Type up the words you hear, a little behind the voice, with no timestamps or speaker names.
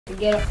You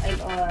get like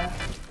a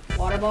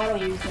water bottle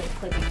and you're just like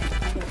clicking it.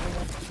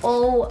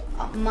 Oh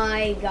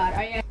my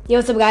god. Yo,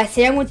 what's up guys?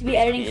 Today I'm going to be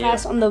editing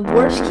class on the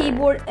worst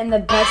keyboard and the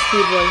best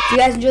keyboard. If you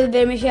guys enjoyed the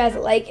video, make sure you guys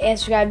like and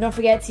subscribe. Don't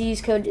forget to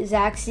use code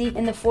ytzaxy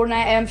in the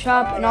Fortnite item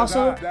shop, and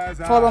also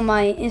follow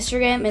my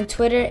Instagram and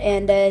Twitter,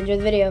 and enjoy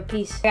the video.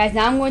 Peace. Guys,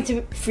 now I'm going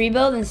to free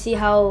build and see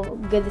how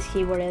good this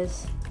keyboard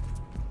is.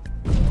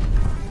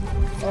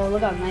 Oh,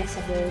 look how nice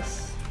it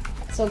is.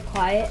 It's so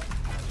quiet.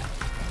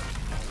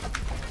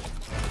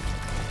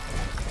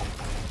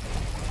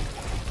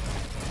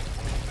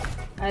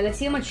 Alright, let's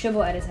see how much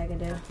triple edits I can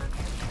do.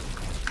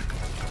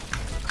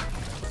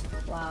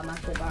 Wow, I'm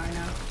actually barring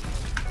now.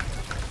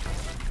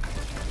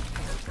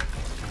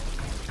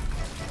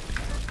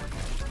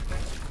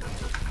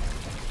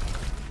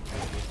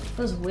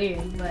 Feels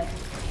weird, but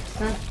it's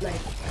not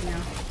like, you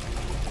know.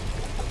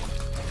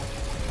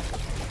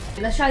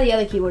 Let's try the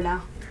other keyboard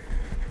now.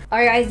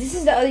 Alright guys, this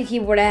is the other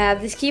keyboard I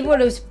have. This keyboard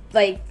was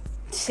like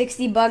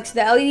 60 bucks.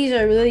 The LEDs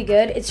are really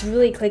good. It's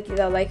really clicky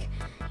though. Like,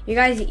 your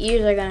guys'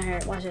 ears are gonna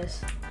hurt. Watch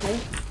this. Okay.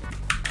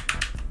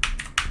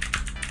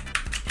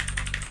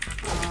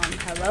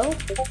 Hello?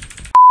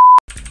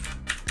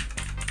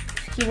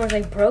 This keyboard's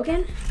like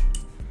broken.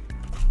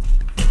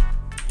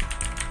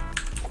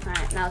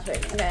 Alright, now it's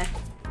working. Okay.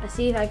 Let's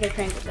see if I can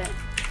crank with it.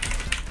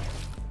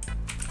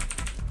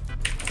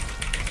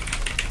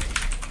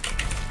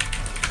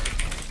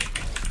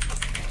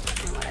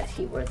 Oh, that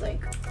keyboard's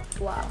like,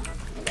 wow.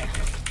 Okay.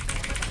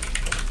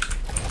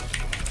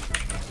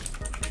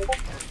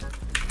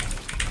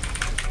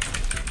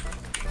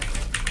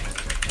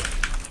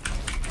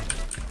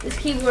 This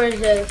keyboard is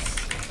just,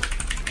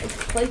 it's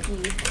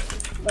clicky,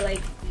 but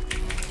like,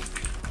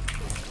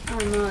 I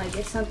don't know, like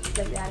it's not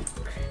like that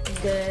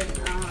good.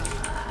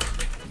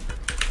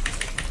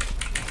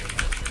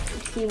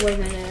 This keyboard,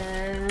 I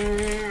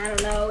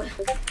don't know.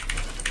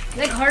 It's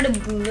like hard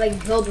to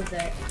like build with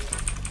it.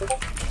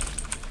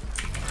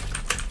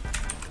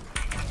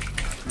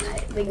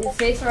 Like the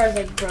spacebar is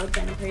like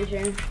broken, I'm pretty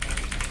sure.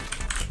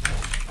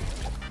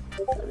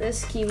 So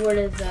this keyboard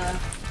is I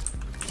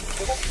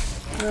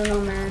don't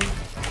know, man.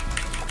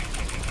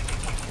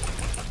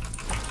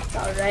 It's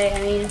alright. I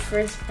mean,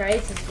 first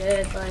price is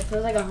good, but it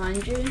feels like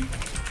 100.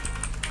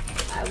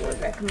 I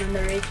would recommend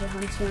the Rachel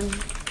Huntsman.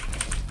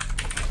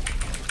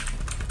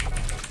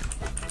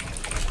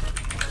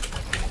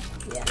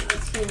 Yeah,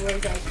 this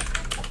keyboard's like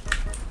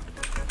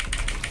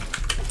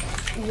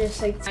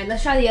just like. Alright,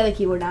 let's try the other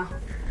keyboard now.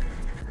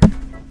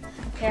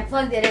 Okay, I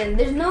plugged it in.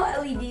 There's no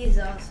LEDs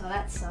though, so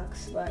that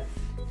sucks. But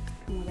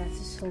oh my god, this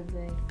is so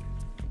big.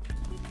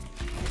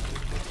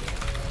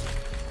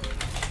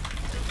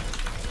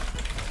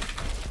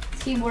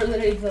 Keyboard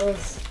literally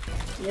feels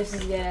just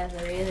as good as a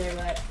Razer,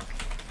 but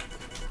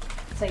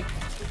it's like,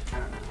 I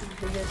don't know,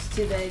 it's just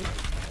too big.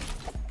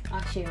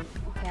 Actually,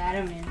 okay, I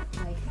don't mean,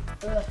 like,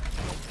 ugh.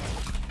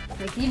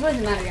 The keyboard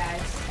doesn't matter,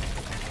 guys.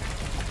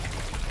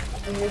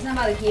 I mean, it's not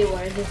about the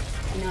keyboard, it's just,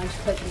 you know, just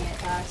clicking it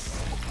fast.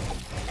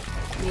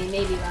 I mean,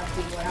 maybe about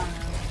the keyboard, I don't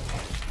know.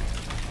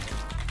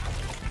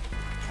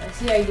 Let's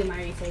see how you do my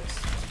retakes.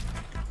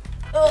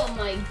 Oh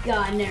my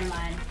god, never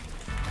mind.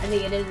 I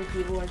think it is the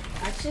keyboard.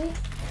 Actually,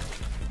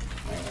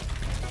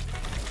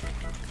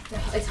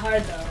 it's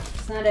hard though.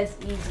 It's not as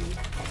easy.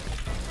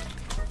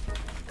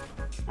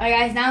 Alright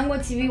guys, now I'm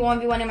going to be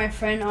 1v1ing my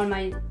friend on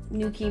my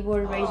new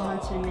keyboard, Rachel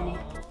Huntsman Mini.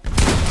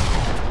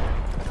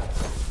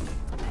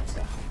 Let's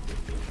go.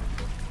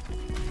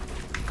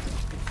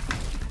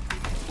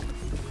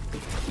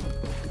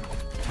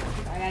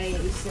 I gotta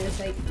get used to this,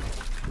 like,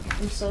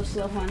 I'm so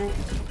slow on it.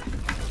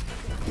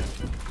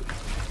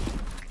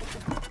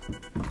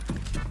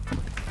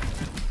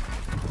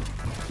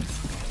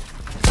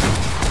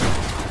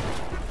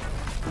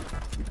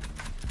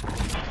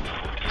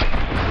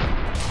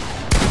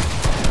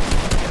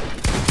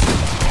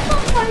 Oh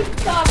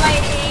my god, my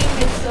aim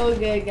is so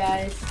good,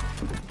 guys.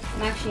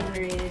 I'm actually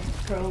underrated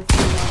pro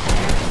female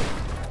player.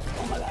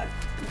 Oh my god.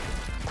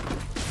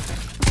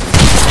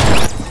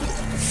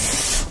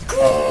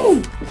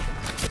 Ooh!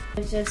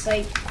 It's just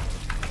like,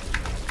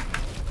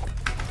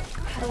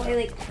 how do I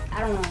like, I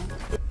don't know.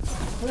 It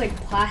feels like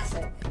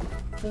plastic.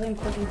 It feels like I'm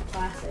clicking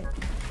plastic.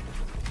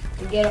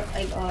 You get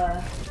like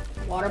a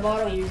water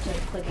bottle and you're just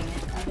like clicking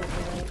it. I don't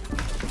feel like,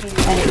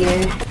 edit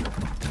here.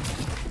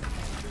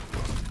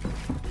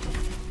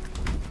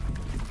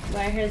 But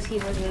I heard this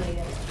keyboard's really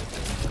good.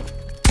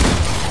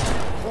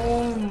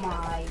 Oh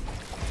my.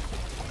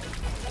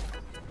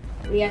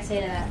 What do you guys say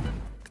to that?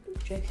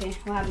 Trixie,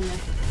 what happened there?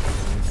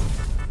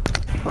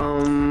 I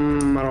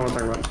don't want to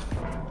talk about it.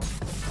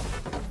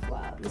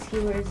 Wow, this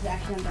keyboard is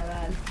actually not that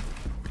bad.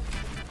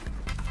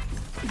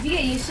 If you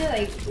get used to it,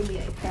 like, it'll be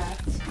like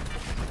cracked.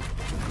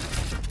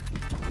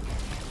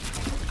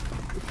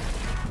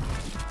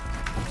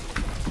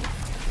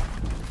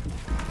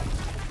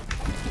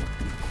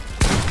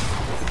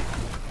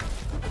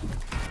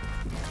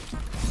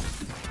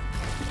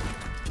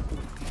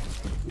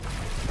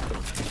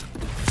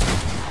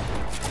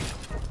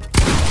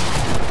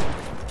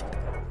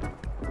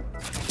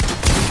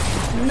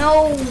 No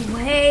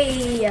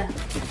way!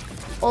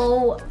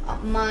 Oh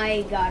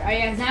my god.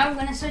 Alright guys, now I'm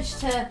gonna switch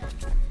to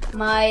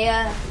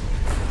my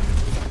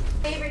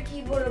favorite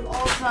keyboard of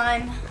all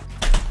time.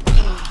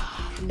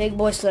 Big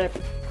boy slurp.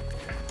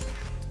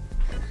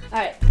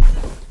 Alright.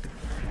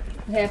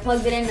 Okay, I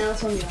plugged it in, now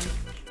it's on going.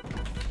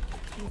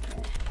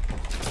 Okay.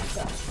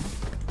 So.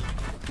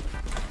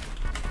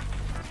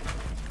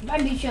 If I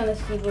beat you on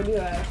this keyboard, you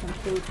are some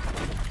food.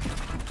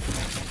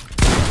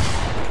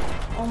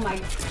 Oh my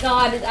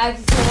god, it's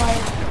actually so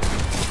hard.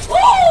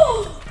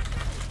 Oh!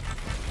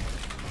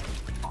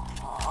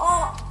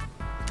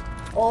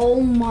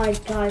 Oh my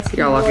god, this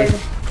keyboard is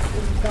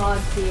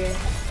god tier.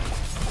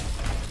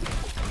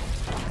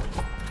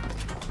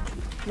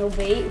 No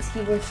bait, this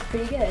keyboard's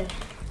pretty good.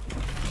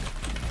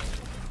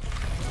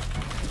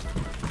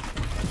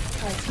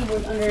 This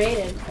keyboard's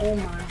underrated. Oh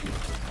my.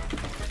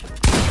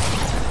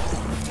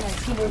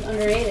 This keyboard's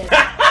underrated.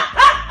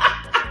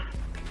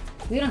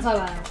 We don't talk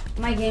about it.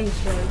 My game is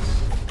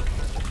gross.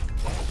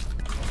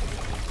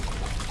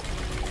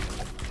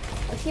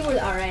 This keyboard's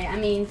alright. I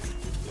mean,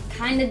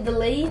 kind of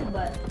delayed,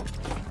 but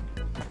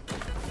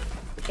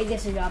it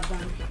gets the job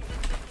done.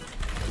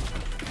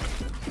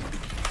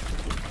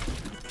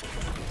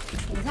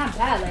 It's not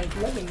bad, like,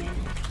 look at me.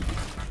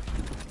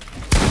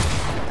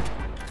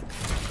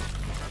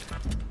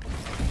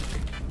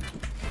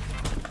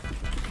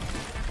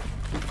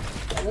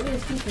 Yeah, look at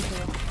this key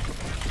control.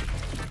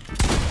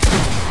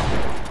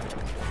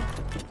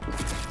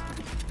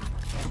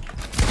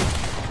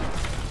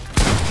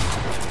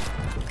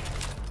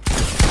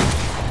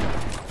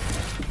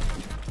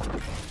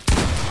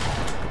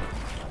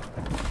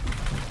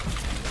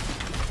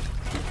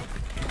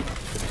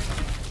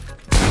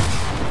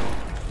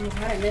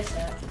 How did I miss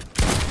that?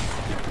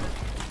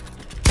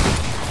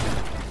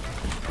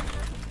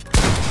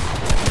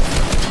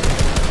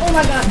 Oh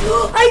my god.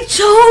 I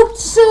choked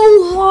so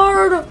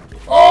hard.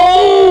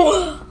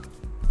 Oh!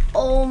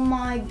 Oh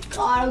my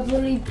god. I was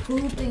literally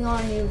pooping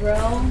on you,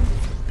 bro.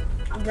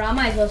 Bro, I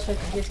might as well switch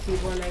to this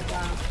keyboard. Like,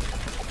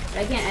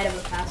 I can't edit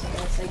with passive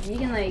this. Like, you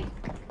can, like,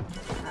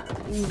 I don't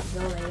know, you can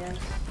build, I guess.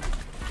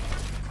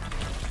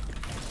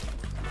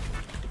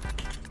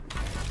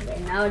 Okay,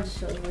 now it just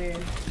feels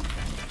weird.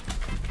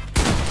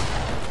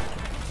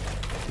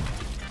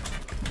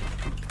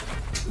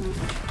 Oh my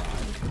god.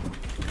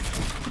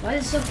 Why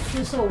does it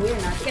feel so weird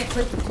now? I think I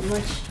clicked it too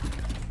much.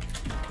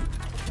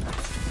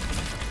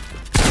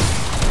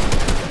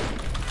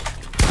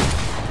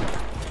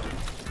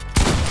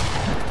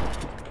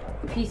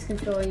 Peace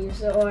control, you're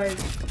so hard.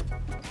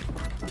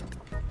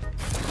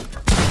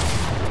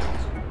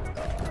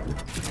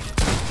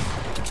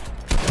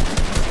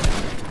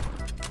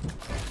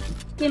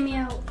 Get me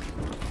out.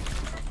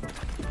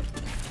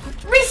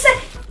 Reset!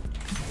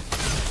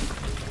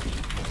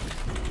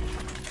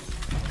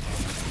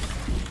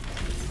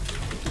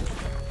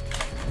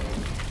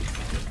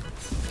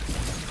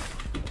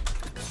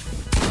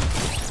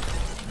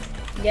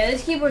 Yeah,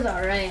 this keyboard's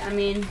alright. I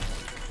mean,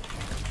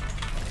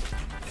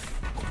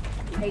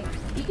 like,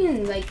 you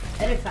can, like,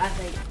 edit fast,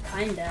 like,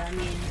 kinda. I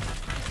mean,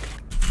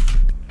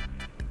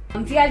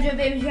 if you guys enjoyed the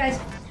video, you guys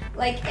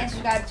like and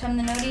subscribe, turn on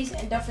the noties,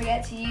 and don't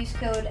forget to use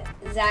code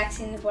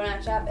ytzaxy in the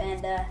Fortnite shop.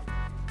 And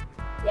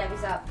yeah,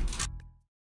 peace out.